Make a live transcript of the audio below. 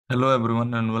Hello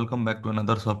everyone and welcome back to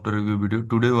another software review video.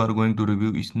 Today we are going to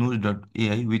review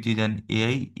Snoooz.ai, which is an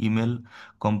AI email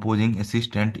composing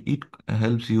assistant. It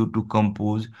helps you to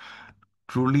compose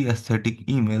truly aesthetic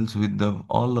emails with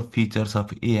all the features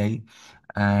of AI,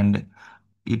 and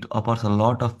it offers a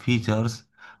lot of features.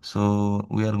 So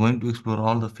we are going to explore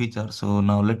all the features. So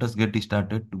now let us get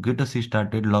started. To get us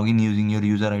started, log in using your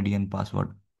user ID and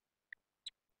password.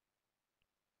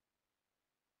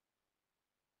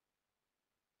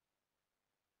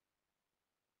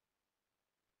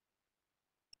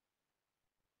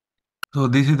 So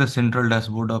this is the central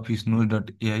dashboard of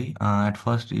Snoooz.ai. At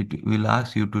first, it will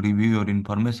ask you to review your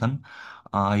information.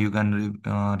 You can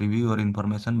review your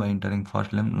information by entering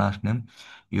first name, last name,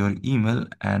 your email,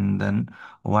 and then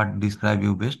what describe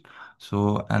you best.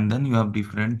 So, and then you have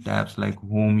different tabs like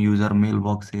home, user,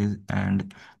 mailboxes,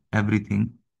 and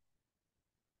everything.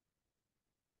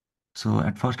 So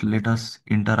at first, let us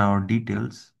enter our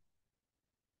details.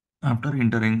 After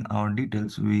entering our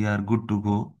details, we are good to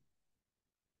go.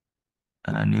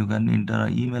 And you can enter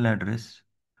an email address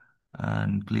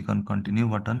and click on continue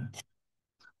button.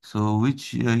 So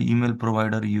which email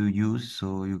provider you use,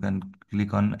 so you can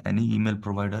click on any email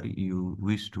provider you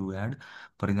wish to add.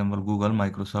 For example, Google,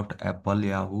 Microsoft, Apple,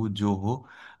 Yahoo, Zoho,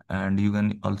 and you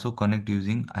can also connect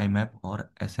using IMAP or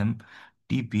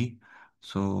SMTP.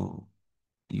 So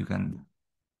you can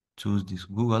choose this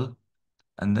Google,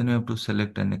 and then you have to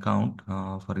select an account.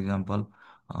 For example,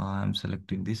 I'm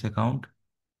selecting this account.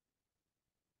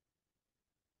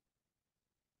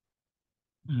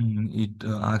 It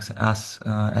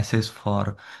asks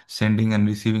for sending and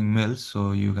receiving mails,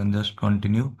 so you can just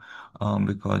continue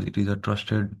because it is a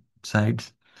trusted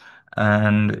site,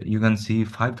 and you can see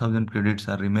 5,000 credits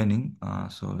are remaining.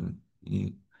 So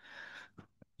you,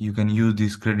 you can use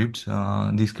these credits.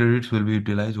 These credits will be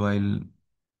utilized while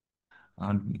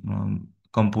uh,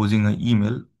 composing an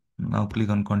email. Now click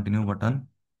on continue button.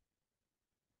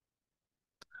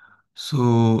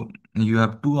 So you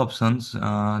have two options,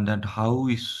 that how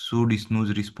should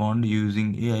Snooze respond,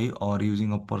 using AI or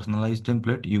using a personalized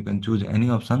template. You can choose any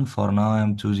option. For now, I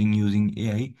am choosing using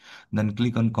AI. Then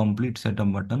click on complete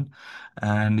setup button,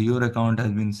 and your account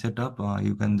has been set up.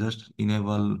 You can just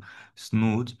enable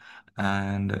Snooze,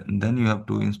 and then you have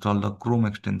to install the Chrome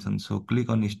extension. So click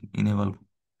on enable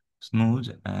Snooze,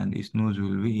 and Snooze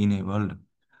will be enabled.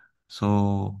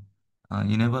 So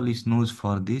enable Snooze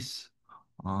for this.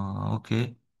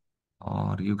 Okay,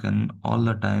 or you can all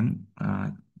the time,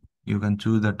 you can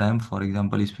choose the time, for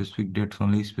example specific dates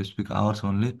only, specific hours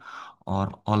only, or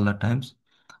all the times.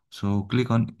 So click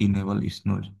on enable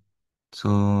snooze.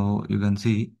 So you can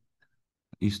see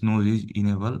snooze is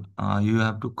enabled. You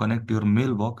have to connect your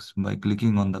mailbox by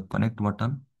clicking on the connect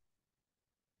button.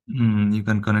 You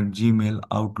can connect Gmail,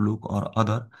 Outlook, or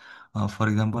other. For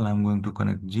example, I'm going to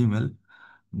connect Gmail.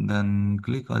 Then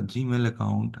click on Gmail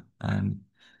account, and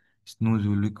Snooze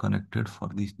will be connected for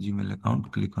this Gmail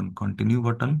account. Click on continue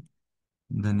button.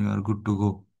 Then you are good to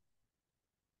go.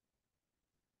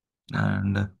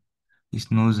 And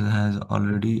Snooze has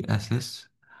already access.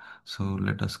 So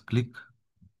let us click.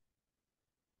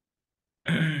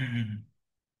 So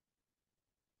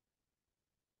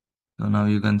now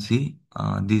you can see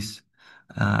this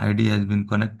ID has been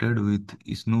connected with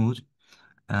Snooze,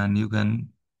 and you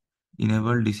can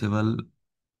enable, disable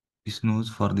Snooze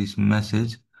for this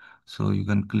message. So you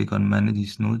can click on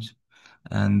manage Snooze,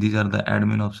 and these are the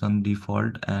admin option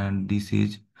default, and this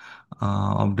is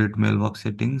update mailbox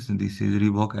settings. This is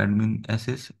revoke admin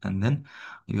access, and then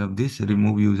you have this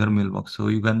remove user mailbox. So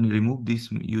you can remove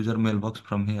this user mailbox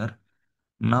from here.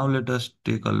 Now let us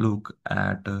take a look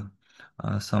at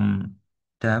some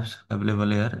tabs available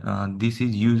here. This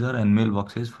is user and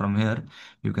mailboxes. From here,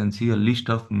 you can see a list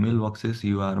of mailboxes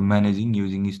you are managing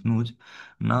using Snooze.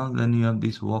 Now then you have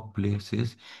these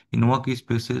workplaces. In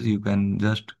workspaces, you can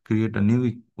just create a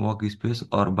new workspace,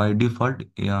 or by default,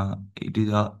 yeah, it is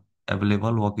a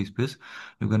available workspace.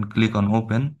 You can click on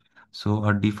open. So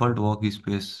a default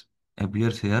workspace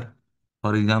appears here.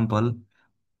 For example,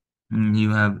 you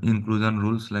have inclusion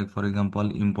rules, like for example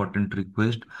important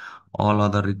request, all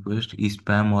other request,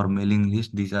 spam or mailing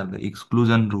list. These are the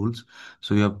exclusion rules.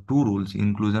 So you have two rules,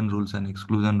 inclusion rules and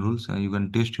exclusion rules. You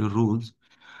can test your rules.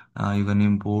 You can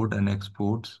import and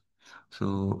export.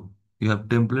 So you have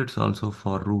templates also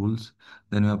for rules.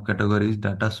 Then you have categories,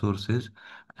 data sources,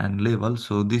 and labels.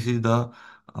 So this is the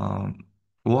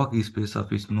workspace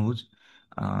of Snooze.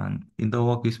 And in the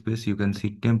workspace, you can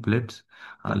see templates.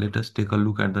 Let us take a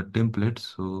look at the templates.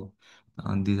 So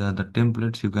these are the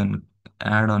templates. You can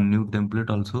add on new template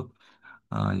also.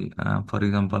 For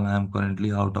example, I am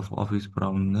currently out of office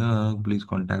from the please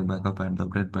contact backup at the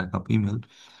bread backup email.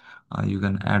 You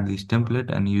can add this template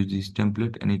and use this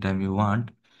template anytime you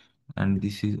want. And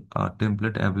this is a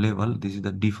template available. This is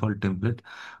the default template.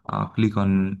 Click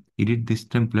on edit this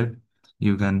template.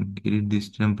 You can edit this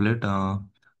template.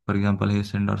 For example, hey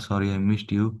sender, sorry I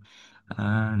missed you,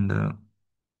 and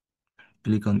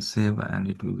click on save and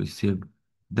it will be saved.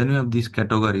 Then you have these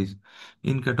categories.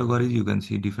 In categories you can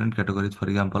see different categories, for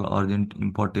example urgent,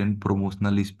 important,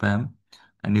 promotional, spam,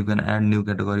 and you can add new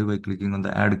category by clicking on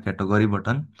the add category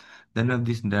button. Then you have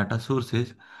these data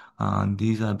sources.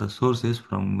 These are the sources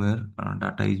from where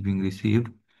data is being received.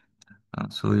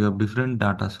 So you have different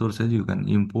data sources. You can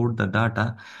import the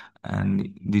data,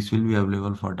 and this will be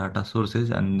available for data sources.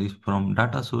 And this from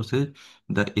data sources,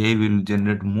 the AI will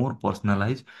generate more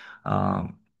personalized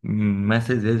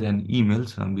messages and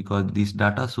emails, because this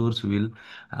data source will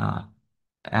uh,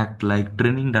 act like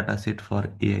training data set for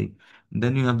AI.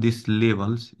 Then you have these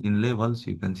labels. In labels,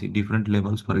 you can see different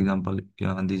labels. For example,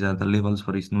 these are the labels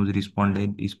for snooze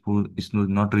responded, snooze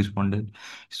not responded,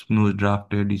 snooze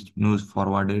drafted, snooze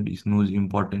forwarded, snooze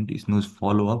important, snooze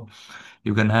follow up.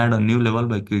 You can add a new level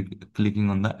by clicking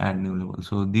on the add new level.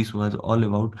 So this was all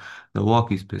about the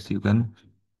workspace. You can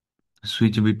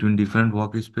switch between different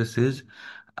workspaces,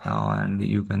 and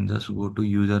you can just go to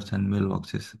users and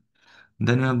mailboxes.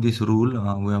 Then you have this rule.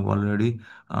 We have already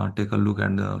take a look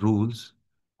at the rules.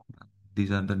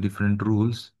 These are the different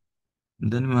rules.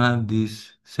 Then you have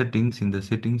these settings. In the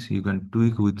settings, you can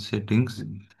tweak with settings.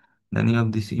 Then you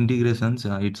have these integrations.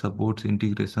 It supports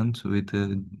integrations with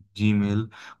Gmail,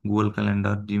 Google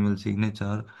Calendar, Gmail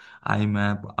Signature,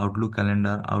 IMAP, Outlook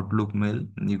Calendar, Outlook Mail.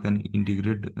 You can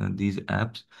integrate these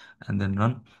apps and then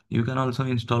run. You can also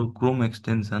install Chrome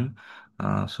extension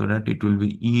so that it will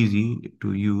be easy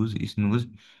to use Snooze.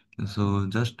 So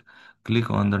just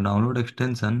click on the download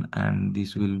extension and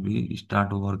this will be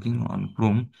start working on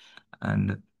Chrome,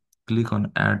 and click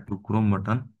on add to Chrome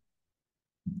button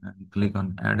and click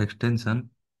on add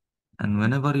extension. And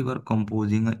whenever you are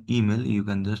composing an email, you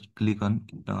can just click on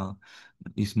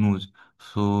Snooze.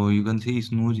 So you can see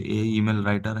Snooze AI email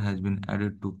writer has been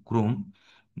added to Chrome.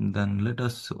 Then let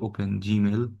us open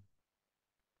Gmail.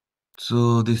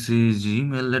 So this is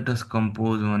Gmail. Let us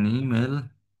compose one email.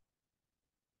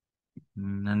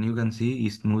 And you can see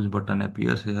Snooze button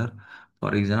appears here.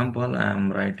 For example, I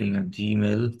am writing a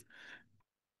Gmail,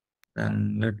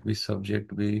 and let me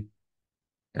subject be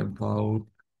about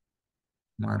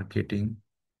marketing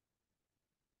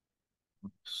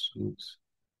suits.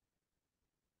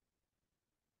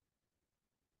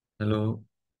 Hello,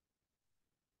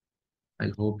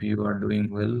 I hope you are doing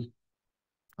well.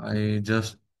 I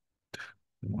just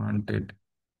wanted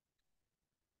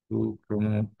to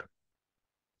promote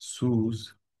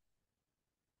shoes.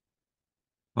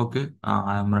 Okay,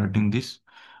 I am writing this,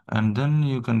 and then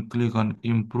you can click on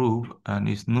improve, and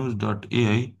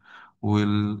Snoooz.ai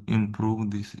will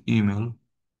improve this email.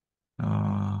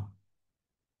 Uh,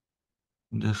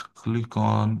 just click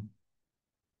on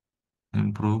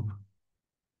improve.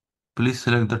 Please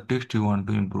select the text you want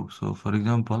to improve. So, for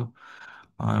example,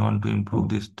 I want to improve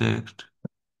this text,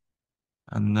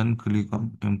 and then click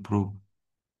on improve,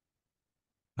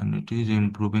 and it is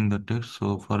improving the text.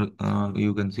 So for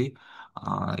you can see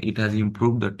it has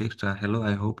improved the text. Hello,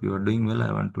 I hope you are doing well.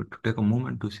 I want to take a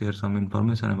moment to share some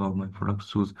information about my product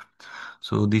shoes.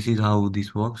 So this is how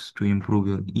this works to improve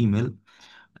your email.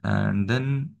 And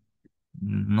then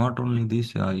not only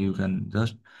this, you can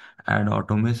just add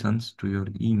automations to your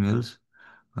emails.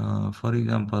 For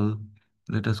example,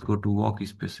 let us go to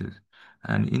workspaces,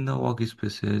 and in the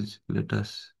workspaces let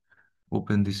us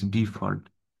open this default.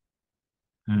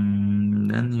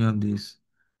 Then you have these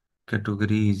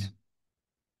categories.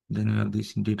 Then you have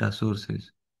these data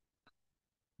sources,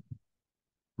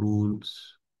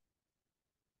 rules.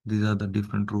 These are the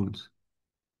different rules.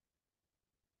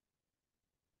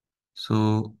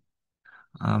 So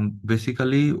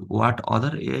basically, what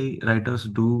other AI writers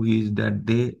do is that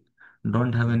they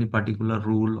don't have any particular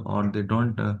rule, or they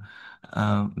don't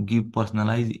give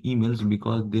personalized emails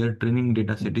because their training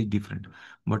data set is different.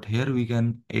 But here we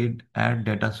can add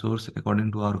data source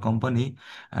according to our company,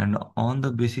 and on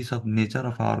the basis of nature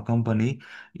of our company,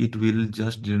 it will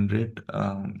just generate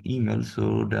emails.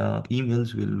 So the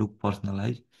emails will look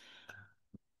personalized,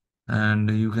 and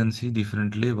you can see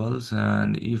different labels,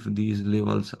 and if these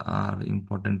labels are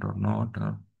important or not.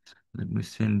 Let me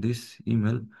send this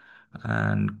email,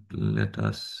 and let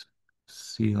us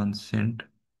see on sent.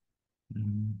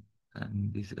 Mm,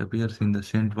 and this appears in the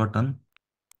sent button.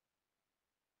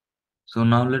 So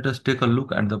now let us take a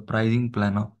look at the pricing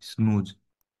plan of Snooze.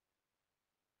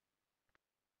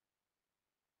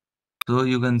 So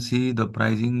you can see the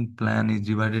pricing plan is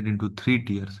divided into three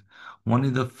tiers. One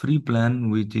is the free plan,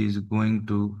 which is going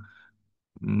to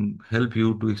help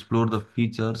you to explore the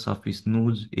features of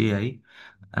Snoooz AI.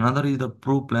 Another is the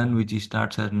Pro plan, which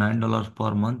starts at $9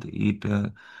 per month. It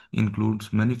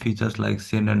includes many features like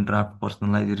send and draft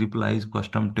personalized replies,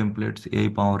 custom templates, AI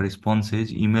power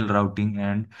responses, email routing,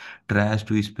 and trash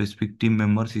to specific team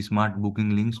members, smart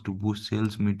booking links to boost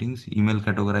sales meetings, email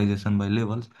categorization by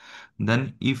levels.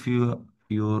 Then, if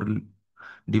your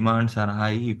demands are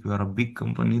high, if you are a big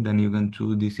company, then you can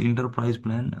choose this enterprise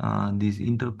plan. This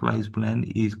enterprise plan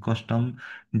is custom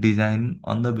designed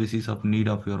on the basis of need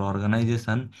of your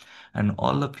organization, and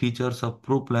all the features of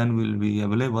pro plan will be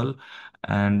available.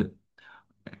 And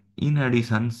in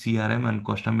addition, CRM and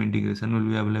custom integration will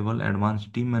be available.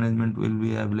 Advanced team management will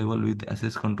be available with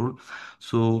access control.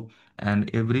 So,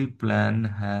 and every plan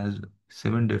has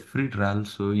 7-day free trial,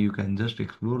 so you can just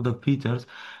explore the features.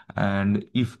 And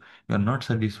if you are not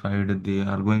satisfied, they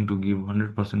are going to give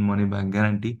 100% money back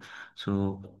guarantee.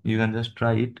 So you can just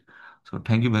try it. So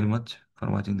thank you very much for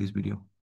watching this video.